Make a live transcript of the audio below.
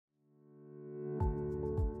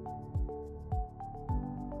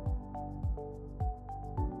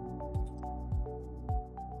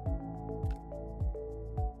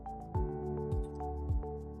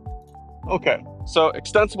Okay, so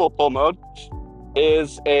extensible pull mode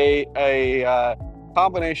is a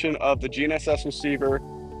combination of the GNSS receiver,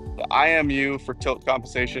 the IMU for tilt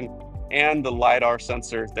compensation, and the LiDAR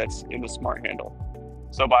sensor that's in the smart handle.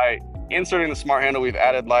 So by inserting the smart handle, we've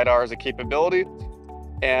added LiDAR as a capability.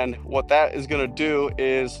 And what that is going to do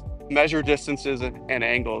is measure distances and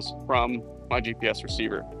angles from my GPS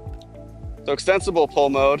receiver. So extensible pull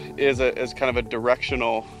mode is kind of a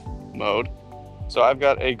directional mode. So I've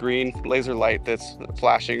got a green laser light that's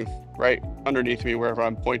flashing right underneath me wherever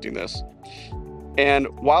I'm pointing this. And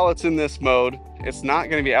while it's in this mode, it's not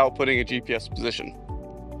going to be outputting a GPS position.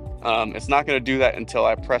 It's not going to do that until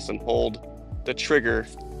I press and hold the trigger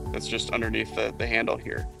that's just underneath the handle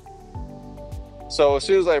here. So as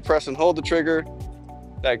soon as I press and hold the trigger,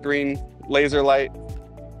 that green laser light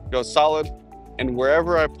goes solid, and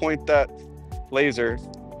wherever I point that laser,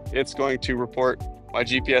 it's going to report my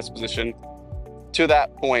GPS position to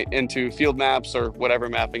that point into field maps or whatever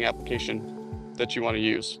mapping application that you want to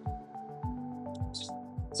use.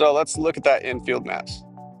 So let's look at that in field maps.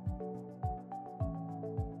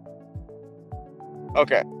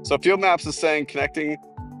 Okay, so field maps is saying connecting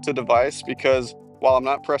to device because while I'm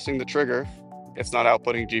not pressing the trigger, it's not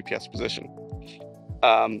outputting GPS position.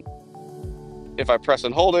 If I press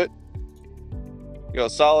and hold it, it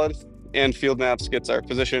goes solid, and field maps gets our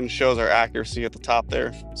position, shows our accuracy at the top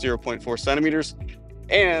there, 0.4 centimeters.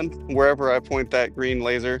 And wherever I point that green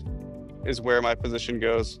laser is where my position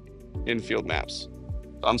goes in field maps.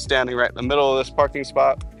 So I'm standing right in the middle of this parking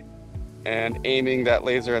spot and aiming that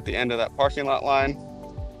laser at the end of that parking lot line.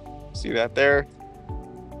 See that there?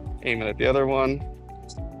 Aiming at the other one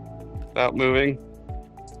without moving.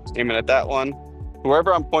 Aiming at that one.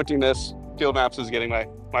 Wherever I'm pointing this, field maps is getting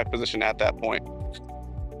my position at that point.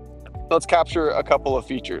 Let's capture a couple of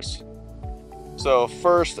features. So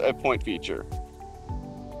first, a point feature.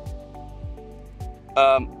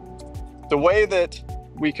 The way that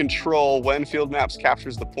we control when field maps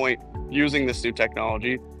captures the point using this new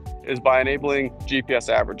technology is by enabling GPS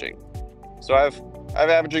averaging. So I've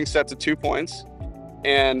averaging set to 2 points,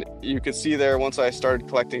 and you can see there once I started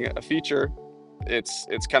collecting a feature, it's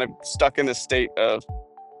kind of stuck in this state of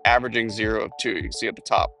averaging 0 of 2. You can see at the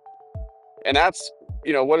top, and that's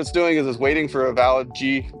what it's doing is waiting for a valid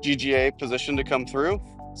GGA position to come through.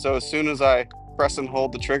 So as soon as I press and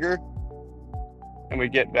hold the trigger and we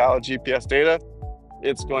get valid GPS data,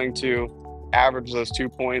 it's going to average those 2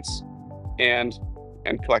 points and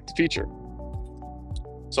collect the feature.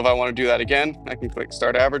 So if I want to do that again, I can click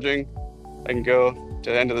start averaging. I can go to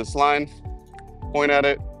the end of this line, point at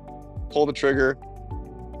it, pull the trigger,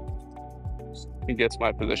 it gets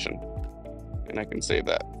my position, and I can save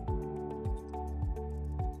that.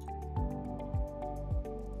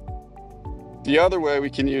 The other way we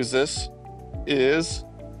can use this is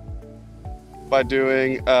by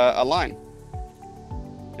doing a line.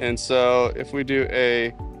 And so if we do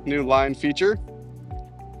a new line feature,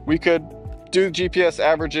 we could do GPS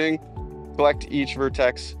averaging, collect each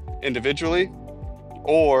vertex individually,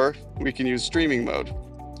 or we can use streaming mode.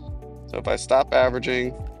 So if I stop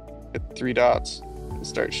averaging, hit 3 dots, and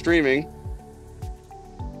start streaming,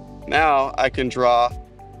 now I can draw,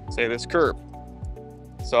 say, this curve.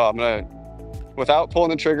 So I'm gonna, without pulling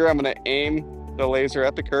the trigger, I'm gonna aim the laser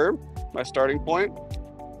at the curve, my starting point.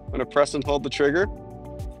 I'm gonna press and hold the trigger.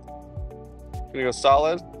 I'm gonna go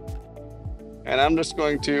solid, and I'm just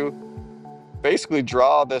going to basically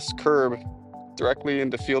draw this curve directly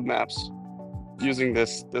into field maps using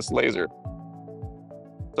this laser.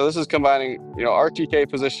 So this is combining, RTK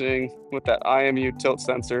positioning with that IMU tilt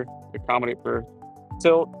sensor to accommodate for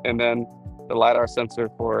tilt, and then the LiDAR sensor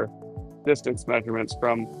for distance measurements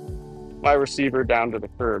from my receiver down to the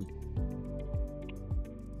curb.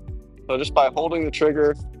 So just by holding the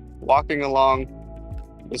trigger, walking along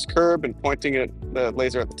this curb and pointing at the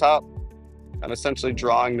laser at the top, I'm essentially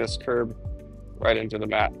drawing this curb right into the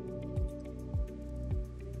map.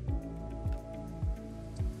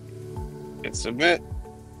 Hit submit.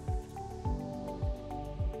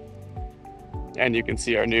 And you can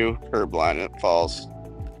see our new curb line. It falls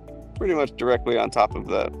pretty much directly on top of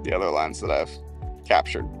the other lines that I've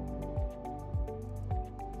captured.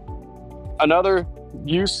 Another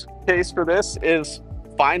use case for this is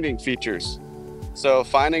finding features. So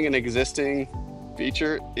finding an existing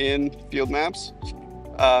feature in field maps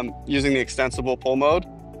using the extensible pull mode,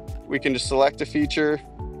 we can just select a feature,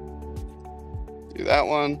 do that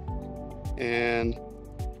one, and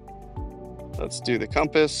let's do the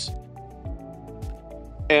compass.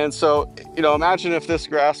 And so, imagine if this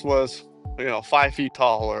grass was, 5 feet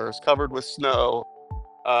tall, or is covered with snow,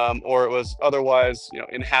 or it was otherwise,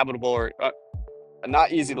 inhabitable or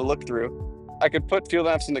not easy to look through. I could put field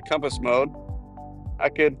maps into compass mode. I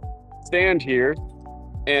could stand here,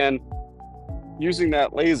 and using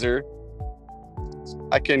that laser,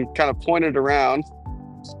 I can kind of point it around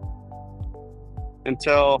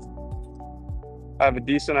until I have a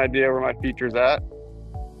decent idea where my feature's at.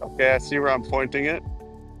 Okay, I see where I'm pointing it.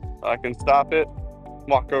 I can stop it,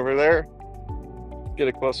 walk over there, get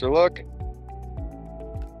a closer look.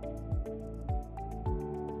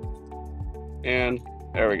 And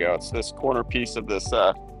there we go. It's this corner piece of this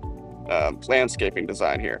landscaping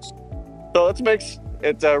design here. So it makes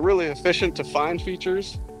it really efficient to find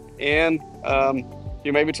features, and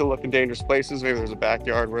maybe to look in dangerous places. Maybe there's a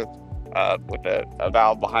backyard with a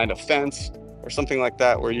valve behind a fence or something like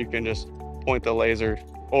that, where you can just point the laser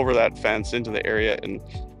over that fence into the area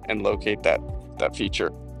and locate that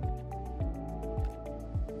feature.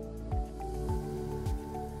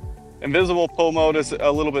 Invisible pole mode is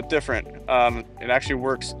a little bit different. It actually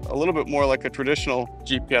works a little bit more like a traditional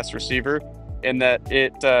GPS receiver, in that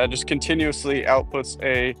it just continuously outputs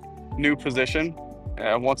a new position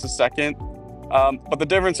once a second. But the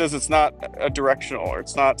difference is it's not a directional, or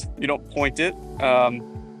you don't point it.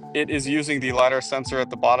 It is using the LiDAR sensor at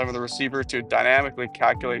the bottom of the receiver to dynamically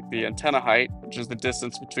calculate the antenna height, which is the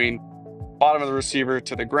distance between bottom of the receiver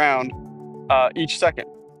to the ground, each second.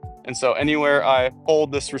 And so anywhere I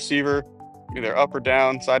hold this receiver, either up or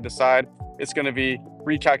down, side to side, it's going to be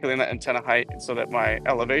recalculating that antenna height so that my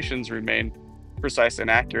elevations remain precise and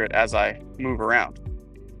accurate as I move around.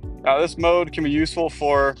 Now, this mode can be useful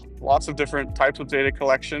for lots of different types of data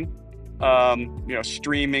collection.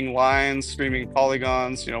 Streaming lines, streaming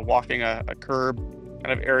polygons, walking a curb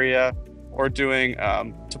kind of area, or doing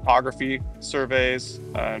topography surveys,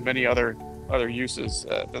 many other uses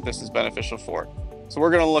that this is beneficial for. So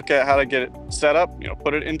we're going to look at how to get it set up,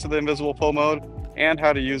 put it into the invisible pole mode, and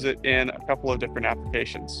how to use it in a couple of different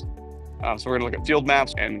applications. So we're going to look at field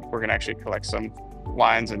maps, and we're going to actually collect some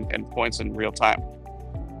lines and points in real time.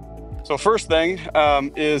 So first thing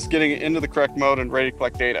is getting it into the correct mode and ready to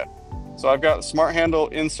collect data. So I've got the Smart Handle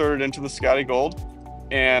inserted into the Skadi Gold,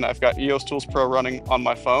 and I've got Eos Tools Pro running on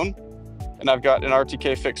my phone, and I've got an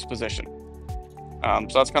RTK fixed position. So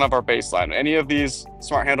that's kind of our baseline. Any of these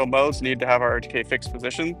Smart Handle modes need to have our RTK fixed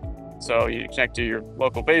position. So you connect to your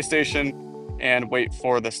local base station and wait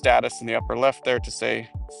for the status in the upper left there to say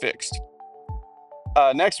fixed.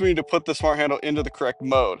 Next, we need to put the Smart Handle into the correct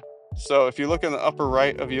mode. So if you look in the upper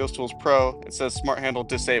right of Eos Tools Pro, it says Smart Handle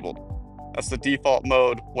disabled. That's the default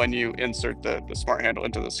mode when you insert the Smart Handle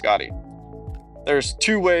into the Skadi. There's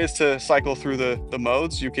two ways to cycle through the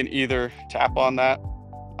modes. You can either tap on that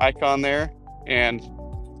icon there and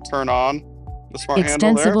turn on the Smart Handle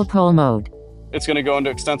there. Extensible pole mode. It's going to go into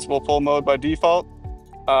extensible pole mode by default.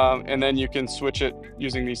 And then you can switch it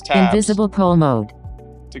using these tabs. Invisible pole mode.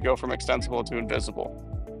 To go from extensible to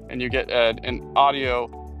invisible. And you get an audio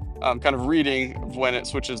kind of reading of when it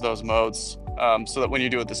switches those modes, so that when you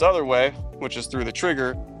do it this other way, which is through the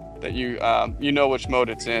trigger, that you know which mode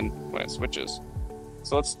it's in when it switches.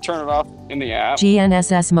 So let's turn it off in the app.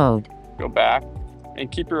 GNSS mode. Go back and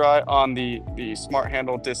keep your eye on the Smart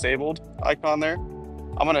Handle disabled icon there.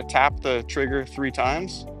 I'm going to tap the trigger 3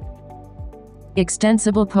 times.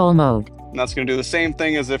 Extensible pole mode. And that's going to do the same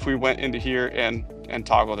thing as if we went into here and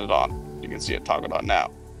toggled it on. You can see it toggled on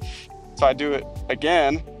now. So I do it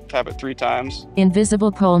again, tap it 3 times.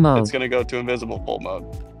 Invisible pole mode. It's going to go to invisible pole mode.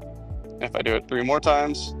 If I do it 3 more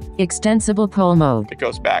times, extensible pole mode. It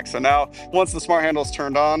goes back. So now, once the Smart Handle is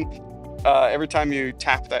turned on, every time you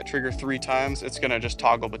tap that trigger 3 times, it's going to just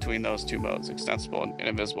toggle between those 2 modes, extensible and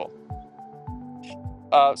invisible.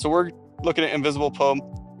 So we're looking at invisible pole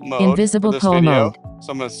mode. Invisible pole mode.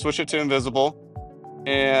 So I'm going to switch it to invisible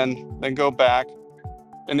and then go back.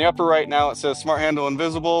 In the upper right now, it says Smart Handle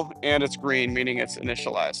invisible, and it's green, meaning it's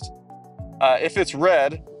initialized. If it's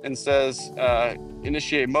red and says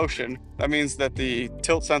initiate motion, that means that the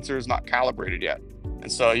tilt sensor is not calibrated yet.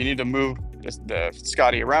 And so you need to move the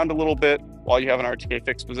Skadi around a little bit while you have an RTK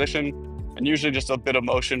fixed position. And usually just a bit of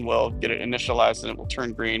motion will get it initialized, and it will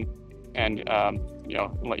turn green and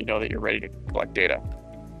let you know that you're ready to collect data.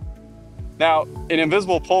 Now, in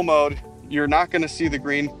invisible pole mode, you're not going to see the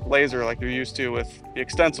green laser like you're used to with the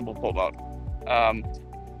extensible pole mode.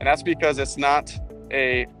 And that's because it's not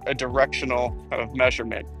a directional kind of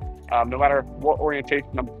measurement. No matter what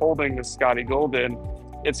orientation I'm holding the Skadi Gold in,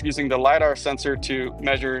 it's using the LiDAR sensor to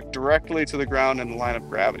measure directly to the ground in the line of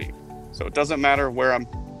gravity. So it doesn't matter where I'm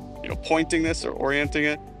pointing this or orienting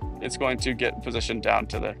it, it's going to get positioned down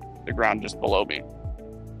to the ground just below me.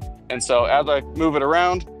 And so as I move it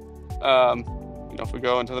around, if we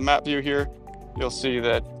go into the map view here, you'll see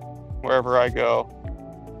that wherever I go,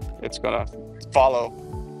 it's gonna follow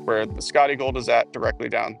where the Skadi gold is at, directly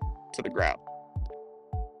down to the ground.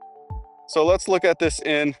 So let's look at this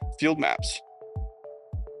in field maps.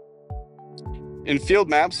 In field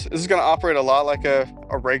maps, this is gonna operate a lot like a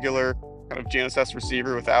regular kind of GNSS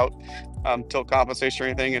receiver without tilt compensation or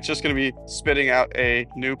anything. It's just gonna be spitting out a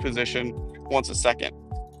new position once a second.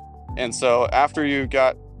 And so after you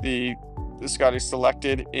got the Skadi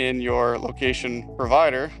selected in your location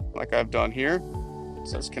provider, like I've done here, it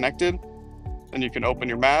says connected, then you can open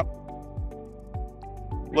your map,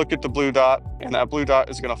 look at the blue dot, and that blue dot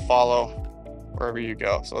is gonna follow wherever you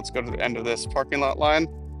go. So let's go to the end of this parking lot line.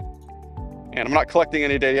 And I'm not collecting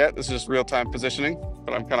any data yet. This is just real-time positioning,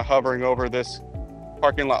 but I'm kind of hovering over this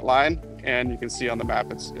parking lot line, and you can see on the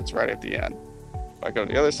map, it's right at the end. If I go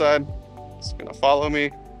to the other side, it's gonna follow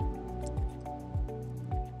me.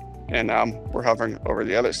 And now we're hovering over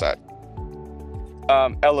the other side.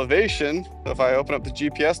 Elevation, if I open up the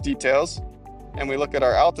GPS details and we look at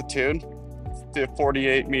our altitude to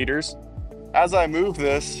 48 meters, as I move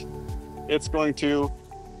this, it's going to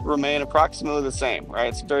remain approximately the same, right?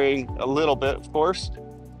 It's varying a little bit, of course,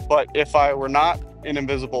 but if I were not in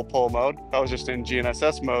invisible pole mode, if I was just in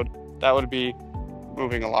GNSS mode, that would be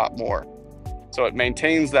moving a lot more. So it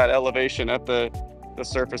maintains that elevation at the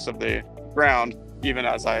surface of the ground, even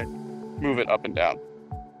as I move it up and down.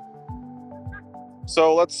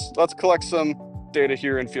 So let's collect some data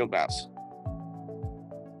here in field maps.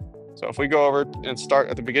 So if we go over and start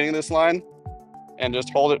at the beginning of this line and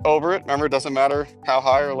just hold it over it, remember, it doesn't matter how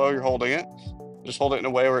high or low you're holding it, just hold it in a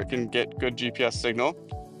way where it can get good GPS signal.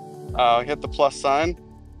 Hit the plus sign,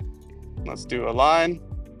 let's do a line,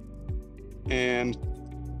 and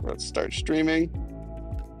let's start streaming.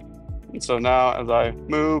 And so now as I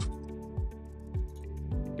move,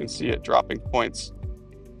 you can see it dropping points.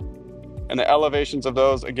 And the elevations of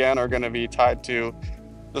those, again, are going to be tied to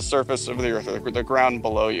the surface of the earth, or the ground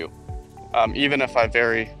below you. Even if I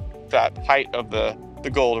vary that height of the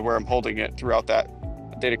gold or where I'm holding it throughout that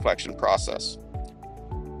data collection process.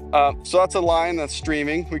 So that's a line that's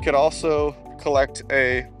streaming. We could also collect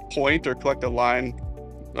a point or collect a line,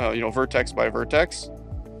 vertex by vertex.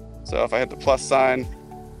 So if I hit the plus sign,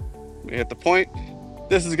 we hit the point,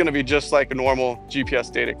 this is going to be just like a normal GPS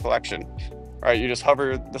data collection. Right, you just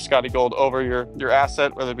hover the Skadi gold over your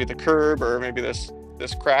asset, whether it be the curb or maybe this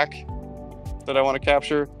crack that I want to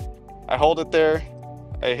capture. I hold it there,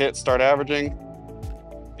 I hit start averaging,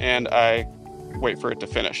 and I wait for it to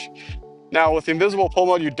finish. Now with the invisible pole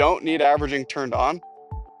mode, you don't need averaging turned on.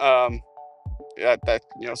 Some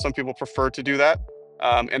people prefer to do that.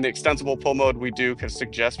 In the extensible pole mode, we do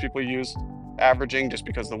suggest people use averaging just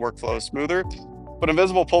because the workflow is smoother. But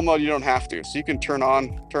invisible pole mode, you don't have to. So you can turn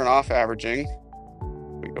off averaging.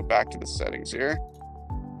 We go back to the settings here.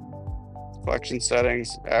 Collection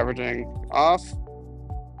settings, averaging off.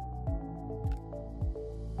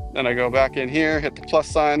 Then I go back in here, hit the plus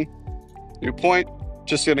sign, new point.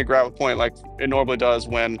 Just gonna grab a point like it normally does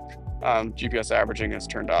when GPS averaging is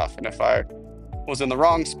turned off. And if I was in the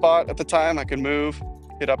wrong spot at the time, I can move,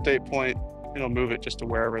 hit update point, and it'll move it just to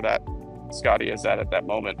wherever that Skadi is at that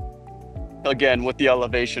moment. Again, with the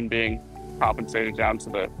elevation being compensated down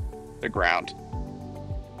to the ground.